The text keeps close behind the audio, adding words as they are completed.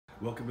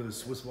Welcome to the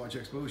Swiss Watch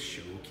Expo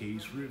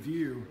Showcase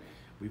Review.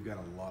 We've got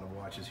a lot of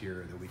watches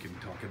here that we can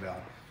talk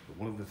about, but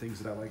one of the things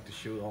that I like to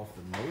show off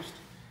the most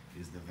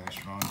is the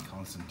Vacheron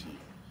Constantin.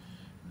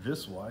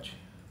 This watch,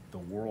 the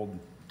World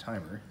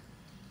Timer,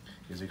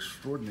 is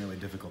extraordinarily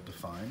difficult to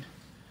find,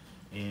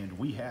 and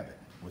we have it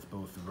with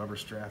both the rubber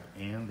strap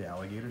and the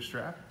alligator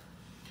strap.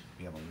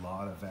 We have a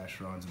lot of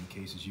Vacherons in the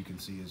case, as you can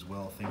see as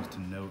well. Things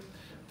to note,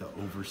 the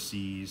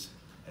overseas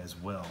as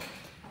well.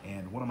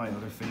 And one of my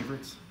other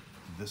favorites,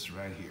 this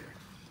right here,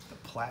 the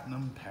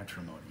Platinum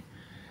Patrimony.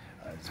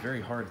 It's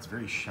very hard, it's a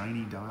very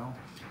shiny dial.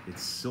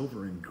 It's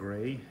silver and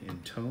gray in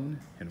tone,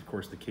 and of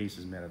course the case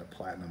is made out of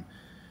platinum.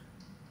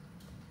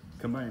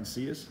 Come by and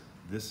see us.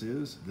 This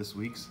is this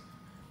week's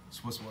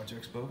Swiss Watch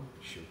Expo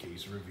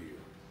Showcase Review.